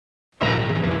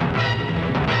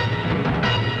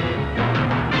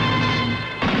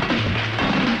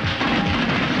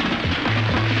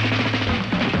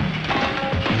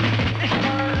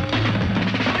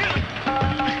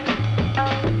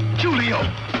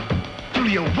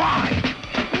Julio, why?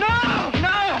 No! No!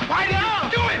 Why did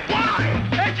you do it? Why?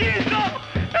 Hechizo!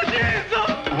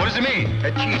 Hechizo! What does it mean?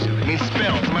 Hechizo. It means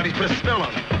spell. Somebody's put a spell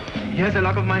on it. He has a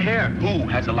lock of my hair. Who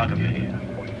has a lock of your hair?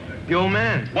 The old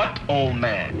man. What old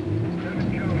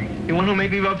man? The one who made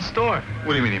me rob the store.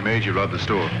 What do you mean he made you rob the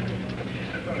store?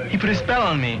 He put a spell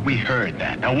on me. We heard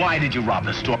that. Now, why did you rob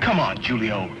the store? Come on,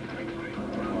 Julio.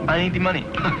 I need the money.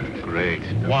 Great.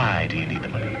 Why do you need the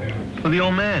money? For the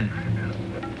old man.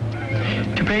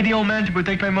 To pay the old man to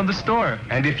protect my mother's store.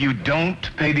 And if you don't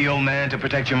pay the old man to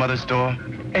protect your mother's store?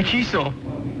 Hechizo.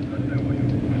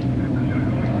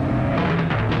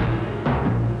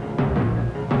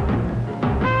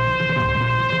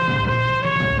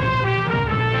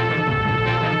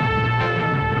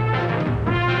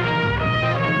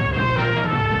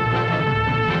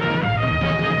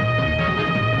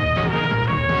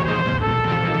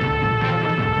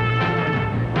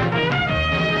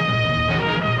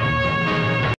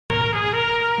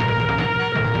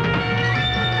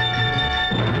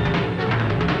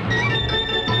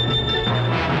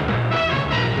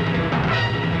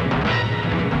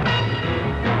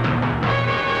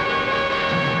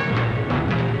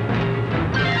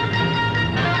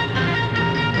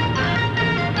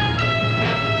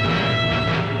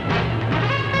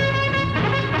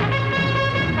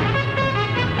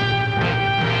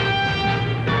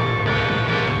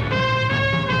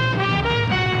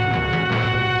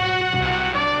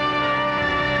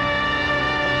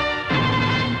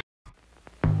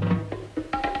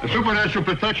 Supernatural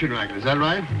protection racket, is that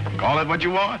right? Call it what you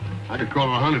want. I could call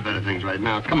it 100 better things right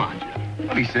now. Come on, Jeff.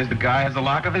 Well, he says the guy has a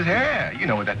lock of his hair. You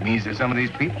know what that means to some of these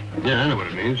people. Yeah, I know what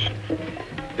it means.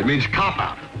 It means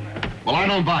cop-out. Well, I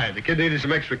don't buy it. The kid needed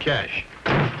some extra cash.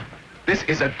 This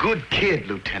is a good kid,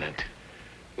 Lieutenant.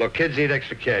 Look, kids need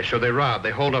extra cash, so they rob,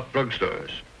 they hold up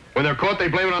drugstores. When they're caught, they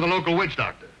blame it on the local witch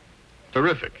doctor.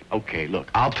 Terrific. Okay, look,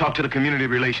 I'll talk to the community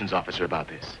relations officer about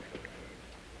this.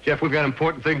 Jeff, we've got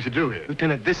important things to do here.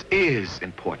 Lieutenant, this is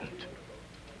important.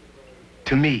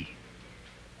 To me.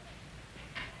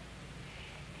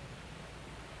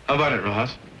 How about it,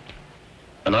 Rojas?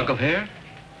 A lock of hair?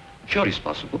 Sure, it's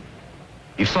possible.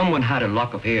 If someone had a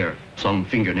lock of hair, some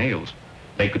fingernails,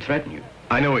 they could threaten you.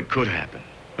 I know it could happen,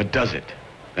 but does it?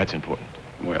 That's important.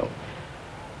 Well,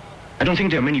 I don't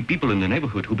think there are many people in the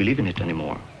neighborhood who believe in it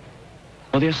anymore.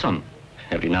 Well, there's some.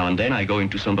 Every now and then I go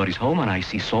into somebody's home and I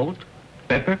see salt,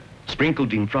 pepper,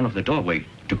 sprinkled in front of the doorway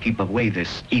to keep away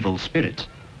this evil spirits.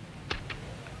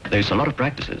 There's a lot of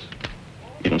practices.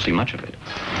 You don't see much of it.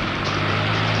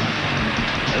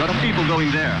 A lot of people go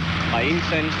in there. Buy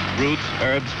incense, roots,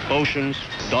 herbs, potions,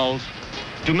 dolls.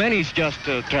 To many, it's just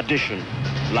a tradition,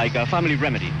 like a family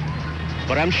remedy.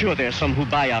 But I'm sure there's some who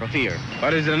buy out of fear.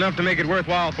 But is it enough to make it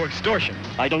worthwhile for extortion?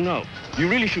 I don't know. You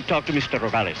really should talk to Mr.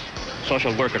 Rogales,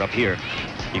 social worker up here,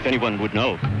 if anyone would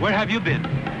know. Where have you been?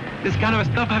 This kind of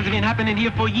stuff has been happening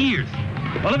here for years.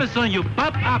 All of a sudden, you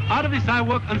pop up out of the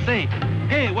sidewalk and say,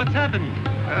 hey, what's happening?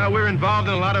 We're involved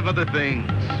in a lot of other things.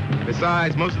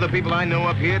 Besides, most of the people I know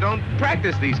up here don't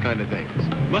practice these kind of things.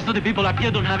 Most of the people up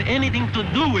here don't have anything to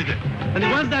do with it. And the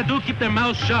ones that do keep their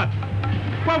mouths shut.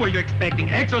 What were you expecting,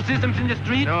 exorcisms in the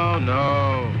street?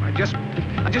 No. I just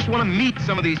want to meet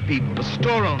some of these people, the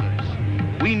store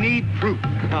owners. We need proof.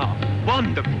 Oh,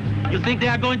 wonderful. You think they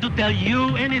are going to tell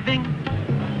you anything?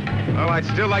 Oh, I'd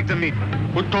still like to meet them.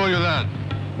 Who told you that?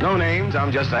 No names,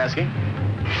 I'm just asking.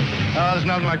 There's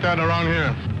nothing like that around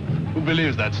here. Who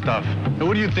believes that stuff? And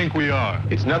what do you think we are?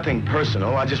 It's nothing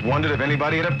personal. I just wondered if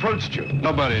anybody had approached you.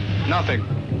 Nobody. Nothing.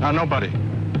 No, nobody.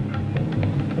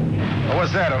 Oh,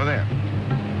 what's that over there?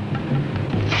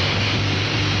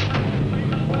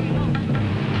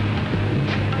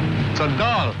 It's a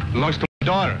doll. Belongs to my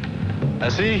daughter.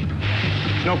 See?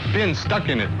 There's no pin stuck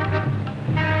in it.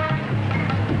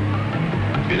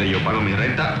 Mire, yo pago mi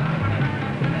renta,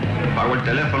 pago el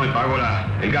teléfono y pago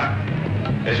el gas.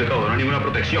 Eso es todo, no hay ninguna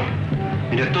protección.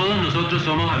 Mire, todos nosotros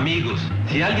somos amigos.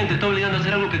 Si alguien te está obligando a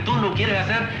hacer algo que tú no quieres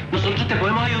hacer, nosotros te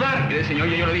podemos ayudar. Mire, señor,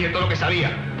 yo le dije todo lo que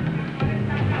sabía.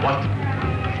 What?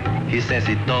 He says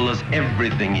he told us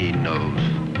everything he knows.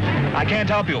 I can't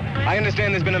help you. I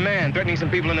understand there's been a man threatening some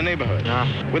people in the neighborhood. No.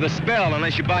 With a spell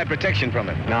unless you buy protection from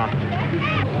him. No.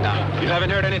 You haven't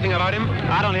heard anything about him?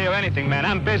 I don't hear anything, man.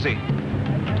 I'm busy.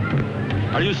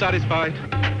 Are you satisfied?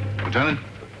 Lieutenant,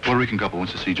 Puerto Rican couple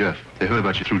wants to see Jeff. They heard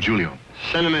about you through Julio.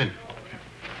 Send him in.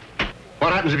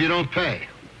 What happens if you don't pay?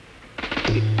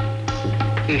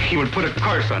 He would put a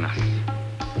curse on us.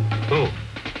 Who?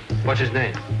 What's his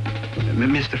name?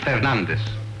 Mr. Fernandez.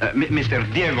 Mr.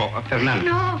 Diego Fernandez.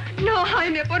 No,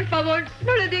 Jaime, por favor,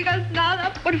 no le digas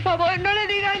nada. Por favor, no le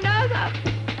digas nada.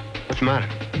 What's the matter?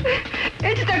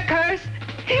 It's the curse.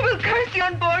 He will curse the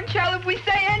unborn child if we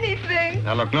say anything.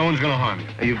 Now, look, no one's going to harm you.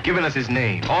 Now, you've given us his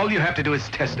name. All you have to do is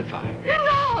testify.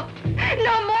 No,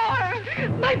 no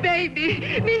more. My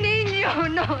baby, mi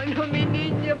niño. No, mi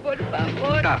niño, por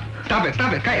favor. Stop it,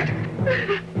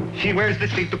 cállate. She wears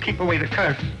this thing to keep away the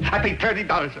curse. I pay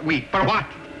 $30 a week. For what?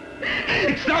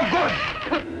 It's no good.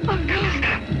 Oh,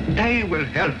 no. They will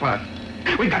help us.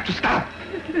 We got to stop.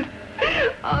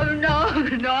 Oh, no,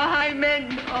 Jaime,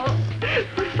 no.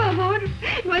 Por favor,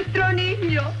 nuestro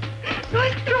niño.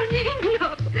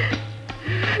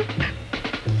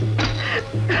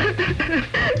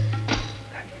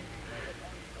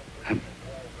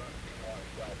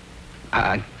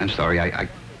 I'm sorry. I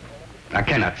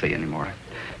cannot say anymore.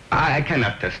 I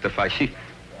cannot testify.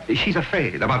 She's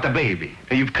afraid about the baby.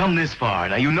 Now, you've come this far.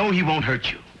 Now, you know he won't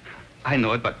hurt you. I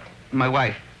know it, but my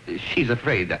wife, she's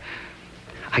afraid.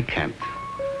 I can't.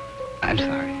 I'm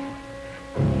sorry.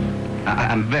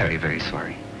 I'm very, very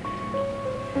sorry.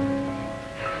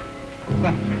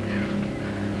 Well,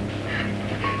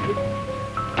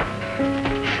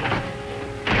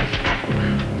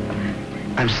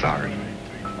 I'm sorry.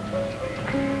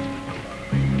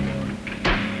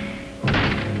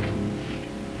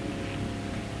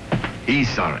 He's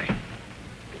sorry.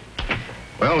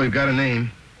 Well, we've got a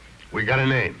name. We got a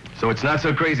name. So it's not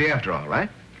so crazy after all, right?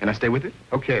 Can I stay with it?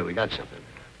 Okay, we got something.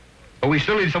 But we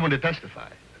still need someone to testify.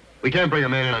 We can't bring a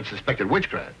man in on suspected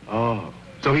witchcraft. Oh.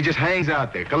 So he just hangs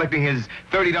out there, collecting his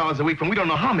 $30 a week from we don't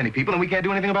know how many people, and we can't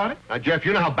do anything about it? Now, Jeff,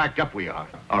 you know how backed up we are.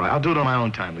 All right, I'll do it on my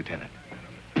own time, Lieutenant.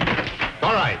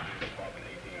 All right.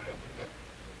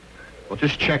 Well,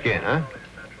 just check in, huh?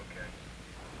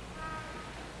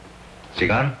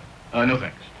 Cigar? No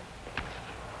thanks.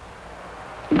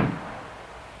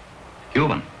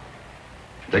 Cuban.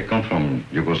 They come from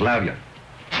Yugoslavia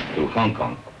to Hong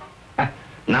Kong.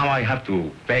 Now I have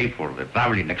to pay for the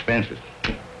traveling expenses.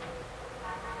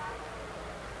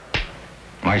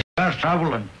 My stars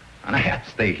travel and I have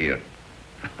to stay here.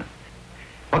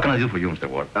 What can I do for you, Mr.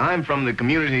 Ward? I'm from the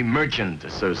Community Merchant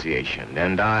Association,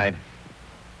 and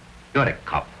You're a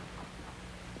cop.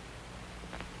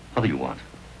 What do you want?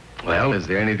 Well, is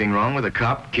there anything wrong with a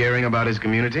cop caring about his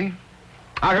community?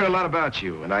 I heard a lot about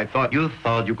you, and I thought... You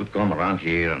thought you could come around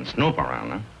here and snoop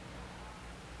around, huh?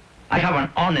 I have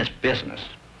an honest business.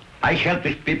 I help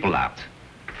these people out.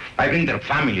 I bring their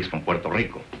families from Puerto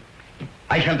Rico.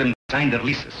 I help them sign their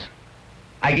leases.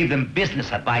 I give them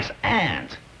business advice,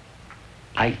 and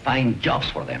I find jobs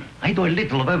for them. I do a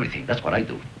little of everything. That's what I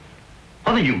do.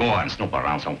 Why don't you go and snoop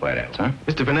around somewhere else, huh?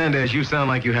 Mr. Fernandez, you sound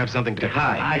like you have something to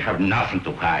hide. I have nothing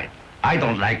to hide. I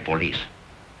don't like police.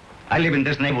 I live in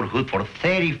this neighborhood for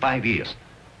 35 years,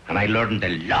 and I learned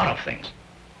a lot of things.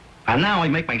 And now I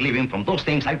make my living from those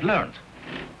things I've learned.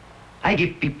 I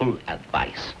give people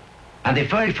advice. And the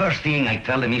very first thing I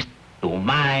tell them is to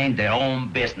mind their own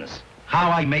business.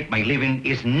 How I make my living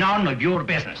is none of your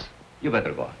business. You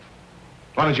better go out.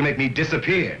 Why don't you make me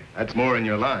disappear? That's more in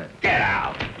your line. Get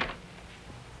out.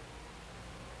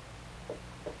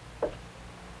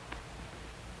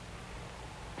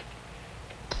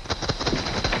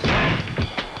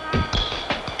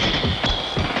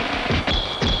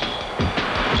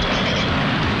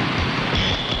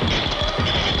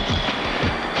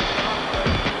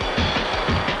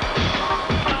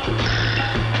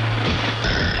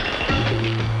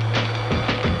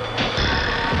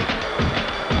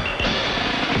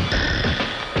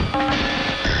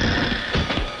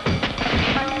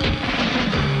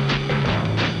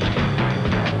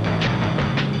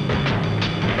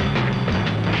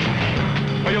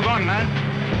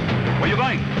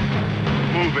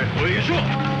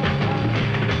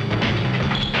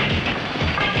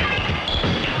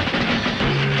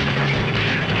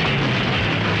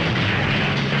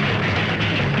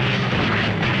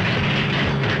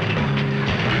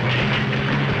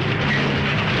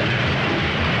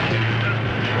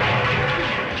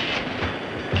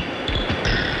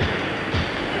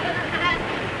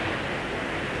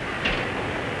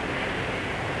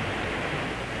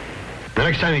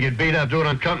 Next time you get beat up, do it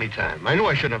on company time. I knew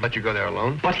I shouldn't have let you go there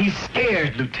alone. But he's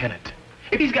scared, Lieutenant.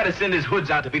 If he's got to send his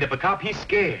hoods out to beat up a cop, he's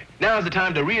scared. Now's the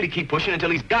time to really keep pushing until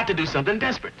he's got to do something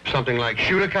desperate. Something like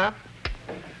shoot a cop?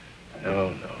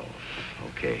 No.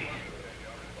 Okay.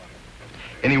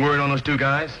 Any word on those two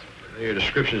guys? Your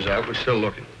description's out. We're still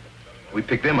looking. We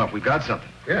picked them up. We've got something.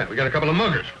 Yeah, we got a couple of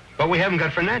muggers. But we haven't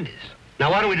got Fernandez.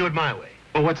 Now, why don't we do it my way?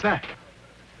 Well, what's that?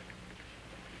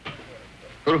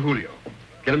 Go to Julio.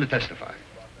 Get him to testify.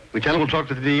 Lieutenant will talk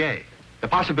to the DA. The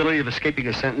possibility of escaping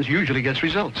a sentence usually gets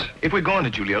results. If we're going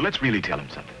to Julio, let's really tell him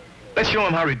something. Let's show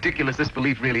him how ridiculous this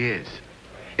belief really is.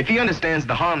 If he understands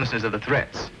the harmlessness of the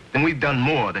threats, then we've done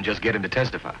more than just get him to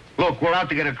testify. Look, we're out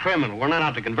to get a criminal. We're not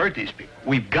out to convert these people.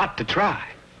 We've got to try.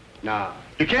 No.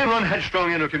 You can't run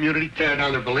headstrong into a community, tear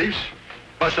down their beliefs,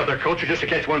 bust up their culture just to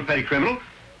catch one petty criminal.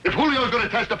 If Julio's going to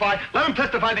testify, let him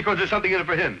testify because there's something in it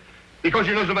for him. Because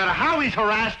he knows no matter how he's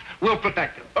harassed, we'll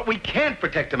protect him. But we can't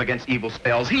protect him against evil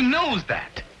spells. He knows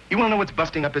that. You want to know what's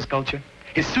busting up his culture?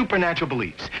 His supernatural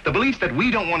beliefs. The beliefs that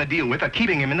we don't want to deal with are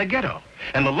keeping him in the ghetto.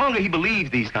 And the longer he believes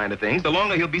these kind of things, the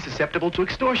longer he'll be susceptible to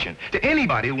extortion, to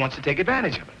anybody who wants to take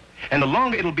advantage of him. And the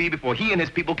longer it'll be before he and his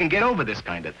people can get over this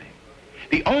kind of thing.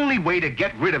 The only way to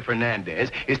get rid of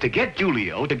Fernandez is to get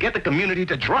Julio, to get the community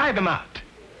to drive him out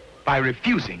by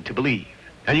refusing to believe.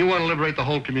 And you want to liberate the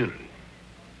whole community.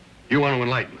 You want to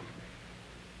enlighten them.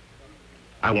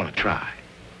 I want to try.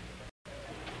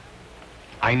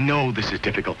 I know this is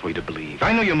difficult for you to believe.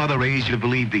 I know your mother raised you to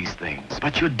believe these things,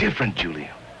 but you're different, Julio.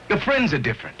 Your friends are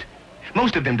different.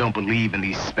 Most of them don't believe in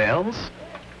these spells.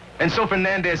 And so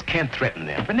Fernandez can't threaten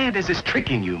them. Fernandez is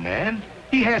tricking you, man.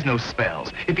 He has no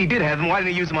spells. If he did have them, why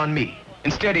didn't he use them on me?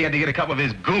 Instead, he had to get a couple of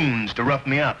his goons to rough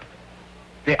me up.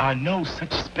 There are no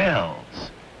such spells.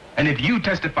 And if you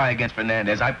testify against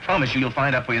Fernandez, I promise you'll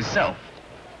find out for yourself.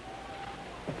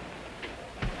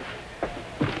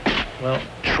 Well,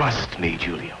 trust me,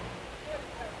 Julio.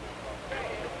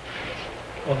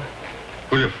 Well,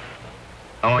 Julio.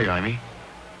 How are you, Jaime?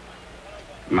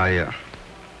 My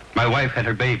wife had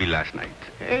her baby last night.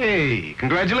 Hey,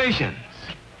 congratulations.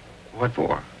 What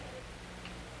for?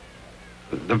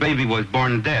 The baby was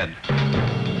born dead.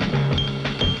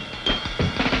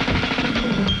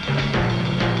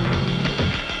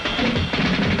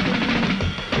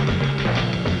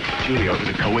 Julio, it was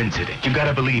a coincidence. You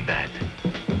gotta believe that.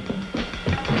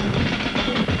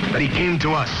 But he came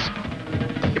to us.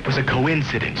 It was a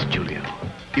coincidence, Julio.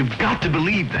 You've got to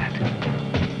believe that.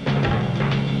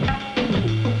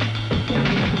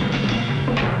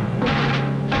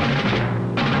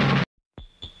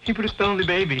 He put a spell on the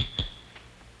baby.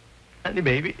 And the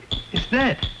baby is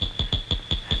dead.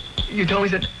 You told me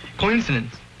it's a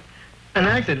coincidence. An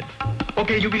accident.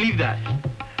 Okay, you believe that.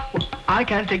 Well, I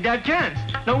can't take that chance.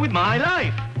 Not with my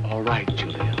life. All right,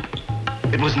 Julio.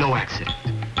 It was no accident.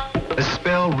 The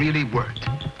spell really worked.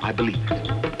 I believe it.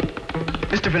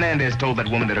 Mr. Fernandez told that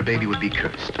woman that her baby would be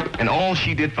cursed. And all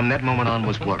she did from that moment on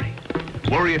was worry.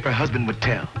 Worry if her husband would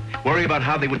tell. Worry about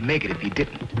how they would make it if he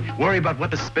didn't. Worry about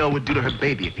what the spell would do to her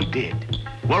baby if he did.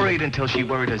 Worried until she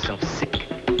worried herself sick.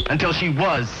 Until she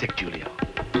was sick, Julio.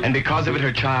 And because of it,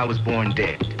 her child was born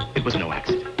dead. It was no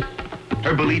accident.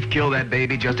 Her belief killed that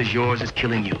baby just as yours is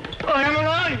killing you. I am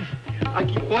alive. I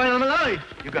keep quiet, I'm alive.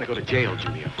 You're gonna go to jail,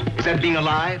 Julio. Is that being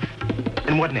alive?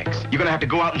 And what next? You're gonna have to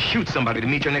go out and shoot somebody to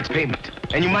meet your next payment.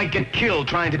 And you might get killed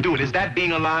trying to do it. Is that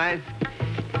being alive?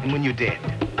 And when you're dead,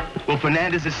 will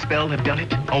Fernandez's spell have done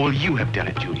it? Or will you have done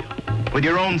it, Julio? With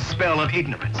your own spell of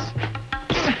ignorance.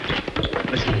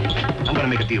 Listen, I'm gonna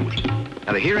make a deal with you.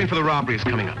 Now, the hearing for the robbery is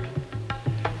coming up.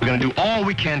 We're gonna do all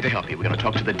we can to help you. We're gonna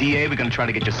talk to the DA. We're gonna try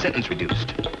to get your sentence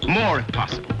reduced. More if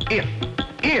possible. If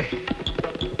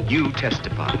you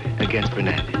testify against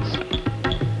Fernandez.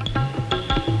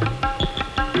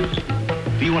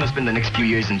 Do you want to spend the next few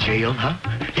years in jail, huh?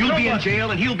 You'll be in jail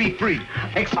and he'll be free,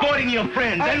 exploiting your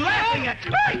friends and laughing at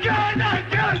you. I can't. I'm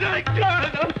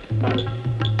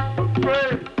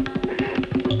afraid.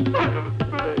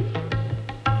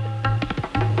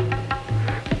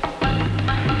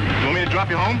 You want me to drop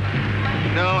you home?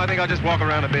 No, I think I'll just walk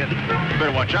around a bit. You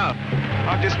better watch out.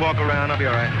 I'll just walk around. I'll be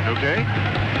all right. Okay?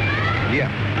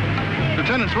 Yeah.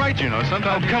 Lieutenant's right, you know.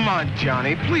 Sometimes... Oh, come on,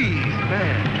 Johnny. Please,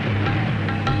 man.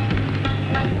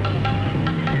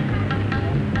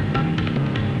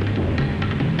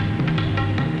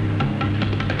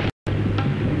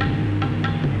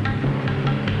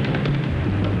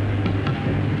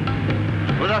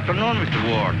 Good afternoon, Mr.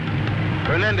 Ward.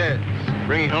 Fernandez,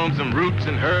 bringing home some roots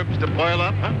and herbs to boil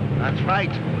up, huh? That's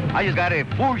right. I just got a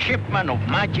full shipment of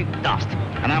magic dust,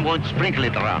 and I'm going to sprinkle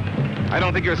it around. I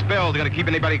don't think your spell's gonna keep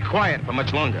anybody quiet for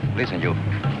much longer. Listen, you.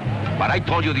 What I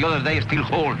told you the other day still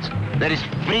holds. There is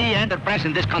free enterprise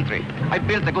in this country. I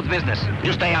built a good business.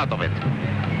 You stay out of it.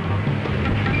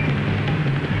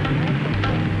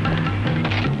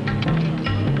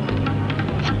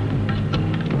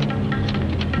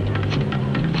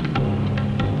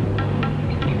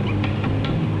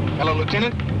 Hello,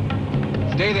 Lieutenant.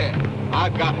 Stay there.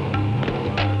 I've got it.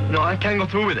 No, I can't go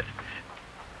through with it.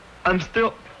 I'm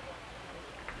still...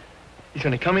 He's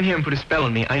gonna come in here and put a spell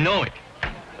on me. I know it.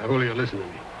 Now, Julio, listen to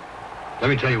me. Let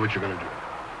me tell you what you're going to do.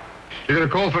 You're going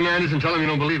to call Fernandez and tell him you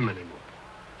don't believe him anymore.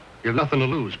 You have nothing to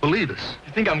lose. Believe us.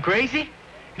 You think I'm crazy?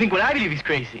 You think what I believe is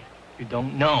crazy. You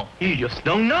don't know. You just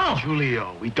don't know.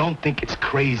 Julio, we don't think it's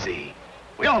crazy.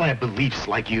 We all have beliefs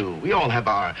like you. We all have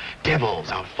our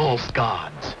devils, our false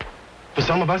gods. For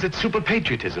some of us, it's super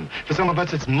patriotism. For some of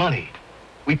us, it's money.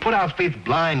 We put our faith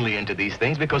blindly into these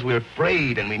things because we're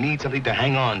afraid and we need something to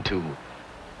hang on to.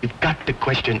 You've got to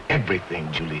question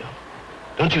everything, Julio.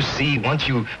 Don't you see, once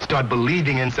you start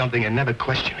believing in something and never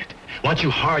question it, once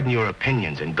you harden your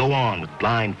opinions and go on with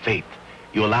blind faith,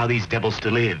 you allow these devils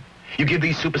to live. You give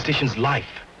these superstitions life.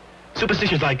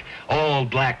 Superstitions like all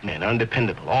black men are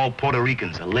undependable, all Puerto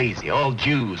Ricans are lazy, all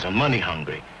Jews are money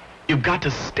hungry. You've got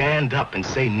to stand up and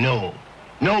say no.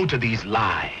 No to these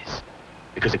lies.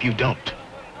 Because if you don't,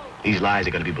 these lies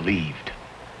are going to be believed.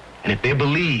 And if they're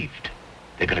believed,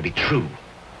 they're going to be true.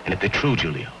 And if they're true,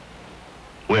 Julio,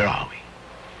 where are we?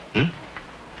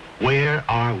 Where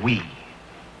are we?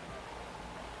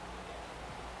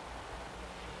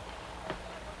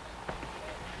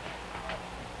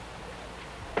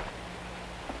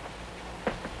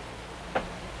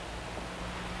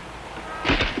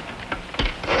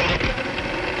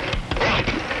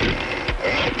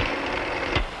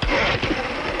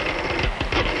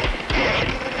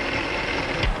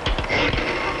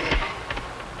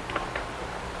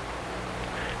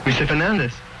 Mr.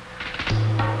 Fernandez.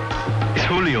 It's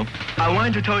Julio. I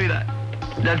wanted to tell you that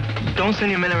don't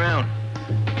send your men around.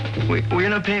 We're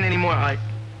not paying anymore. I'm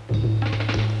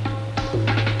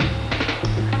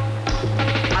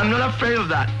not afraid of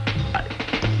that.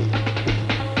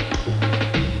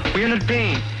 We're not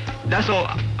paying. That's all.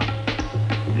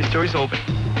 The story's open.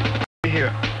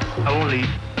 Here. I won't leave.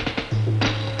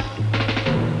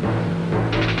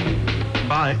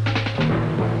 Bye.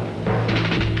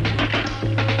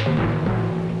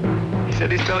 He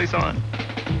said his belly's on.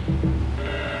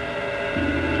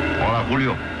 Hola,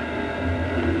 Julio.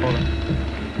 Hola.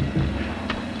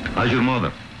 How's your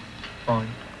mother? Fine.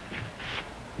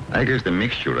 I guess the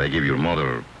mixture I give your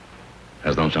mother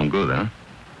has done some good, huh?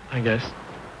 I guess.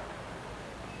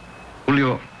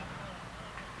 Julio,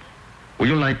 would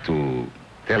you like to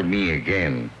tell me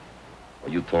again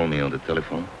what you told me on the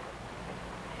telephone?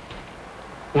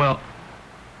 Well,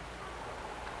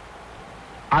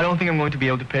 I don't think I'm going to be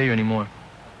able to pay you anymore.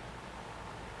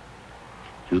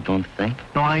 You don't think?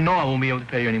 No, I know I won't be able to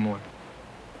pay you anymore.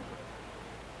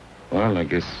 Well, I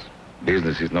guess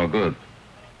business is no good.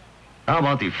 How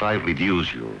about if I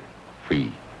reduce your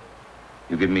fee?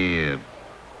 You give me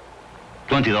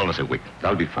 $20 a week.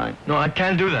 That'll be fine. No, I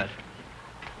can't do that.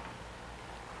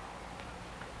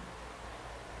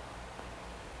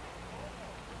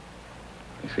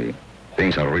 You see,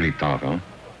 things are really tough, huh?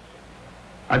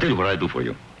 I'll tell you what I do for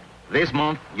you. This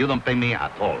month, you don't pay me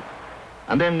at all.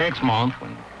 And then next month,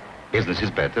 when business is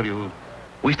better,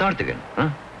 we start again, huh?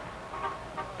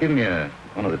 Give me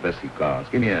one of the best cigars.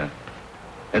 Give me a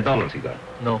 $1 cigar.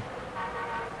 No.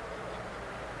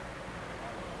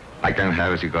 I can't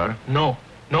have a cigar? No.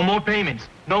 No more payments.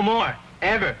 No more.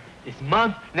 Ever. This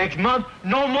month, next month,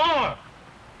 no more.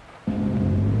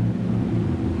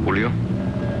 Julio,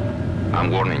 I'm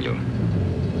warning you.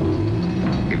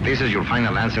 If this is your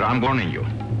final answer, I'm warning you.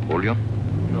 Julio?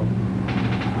 No.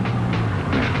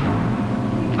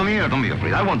 Come here, don't be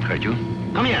afraid. I won't hurt you.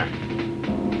 Come here.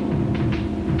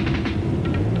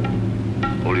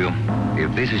 Julio,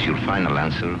 if this is your final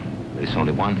answer, there's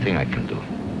only one thing I can do.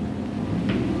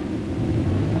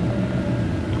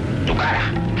 Tu cara.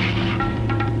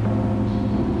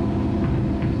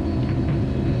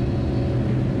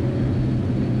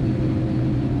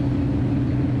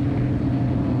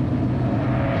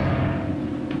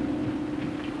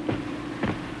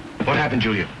 What happened,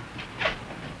 Julio?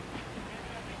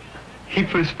 He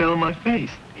put a spell on my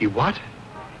face. He what?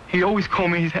 He always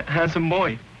called me his handsome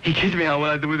boy. He kids me out what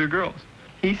I do with the girls.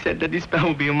 He said that this spell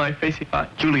will be on my face if I...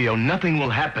 Julio, nothing will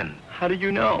happen. How do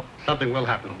you know? Something will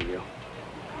happen, Julio.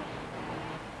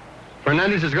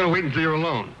 Fernandez is going to wait until you're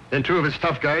alone. Then two of his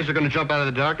tough guys are going to jump out of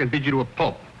the dark and beat you to a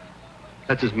pulp.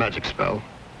 That's his magic spell.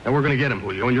 And we're going to get him,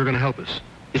 Julio, and you're going to help us.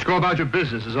 Just go about your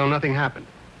business as though nothing happened.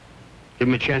 Give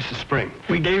him a chance to spring.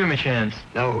 We gave him a chance.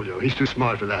 No, Julio, he's too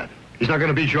smart for that. He's not going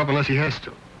to beat you up unless he has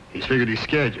to. He's figured he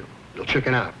scared you. You'll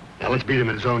chicken out. Now let's beat him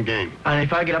in his own game. And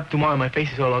if I get up tomorrow, my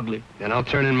face is all ugly. Then I'll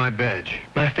turn in my badge.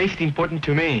 My face is important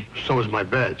to me. So is my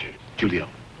badge. Julio,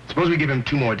 suppose we give him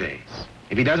 2 more days.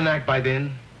 If he doesn't act by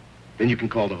then you can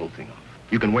call the whole thing off.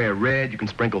 You can wear red, you can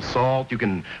sprinkle salt, you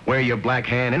can wear your black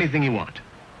hand, anything you want.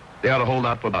 They ought to hold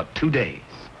out for about 2 days.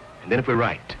 And then if we're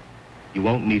right, you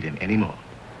won't need him anymore.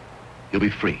 You'll be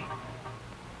free.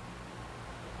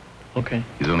 Okay.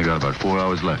 He's only got about 4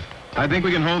 hours left. I think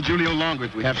we can hold Julio longer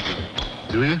if we have to.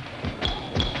 Do you?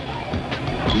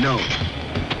 No.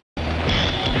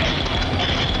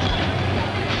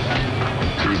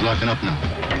 He's locking up now.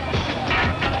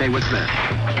 Hey, what's that?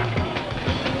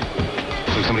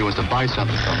 Looks like somebody wants to buy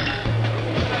something from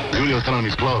him. Julio's telling him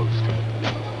he's closed.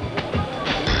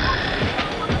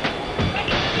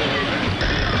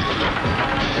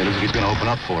 Hey, looks like he's going to open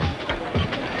up for him.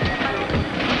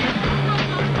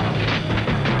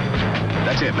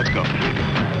 That's it. Let's go.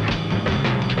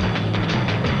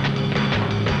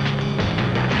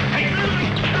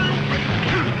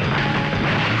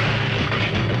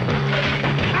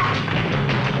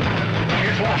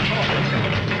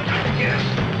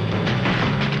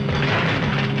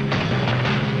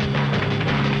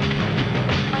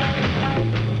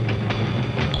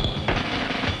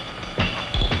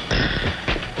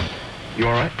 You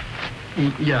all right?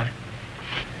 Yeah.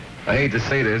 I hate to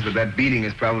say this, but that beating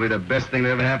is probably the best thing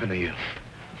that ever happened to you.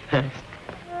 Thanks.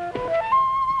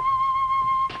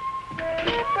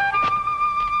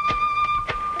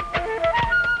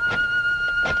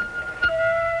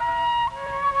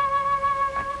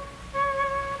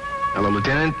 Hello,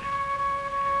 Lieutenant.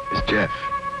 It's Jeff.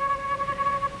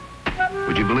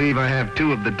 Would you believe I have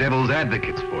two of the devil's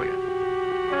advocates for you?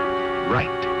 Right.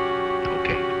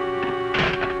 Okay.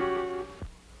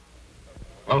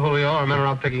 Well, Julio, our men are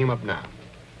out picking him up now.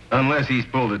 Unless he's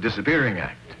pulled a disappearing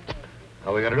act.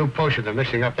 Well, we got a new potion they're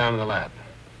mixing up down in the lab.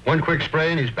 One quick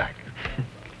spray and he's back.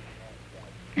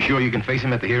 You sure you can face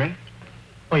him at the hearing?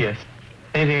 Oh, yes.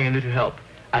 Anything I can do to help.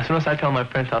 As soon as I tell my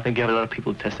friends, I think you have a lot of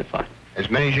people to testify. As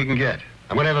many as you can get.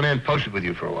 I'm going to have a man posted with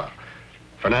you for a while.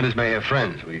 Fernandez may have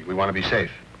friends. We want to be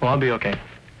safe. Well, I'll be okay.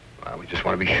 Well, we just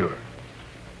want to be sure.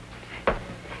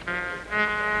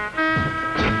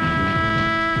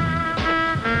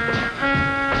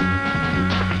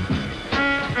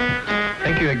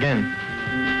 Thank you again.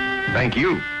 Thank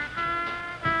you.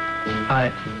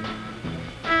 I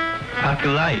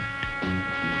feel light.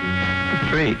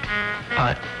 Free.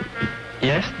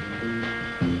 Yes?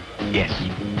 Yes.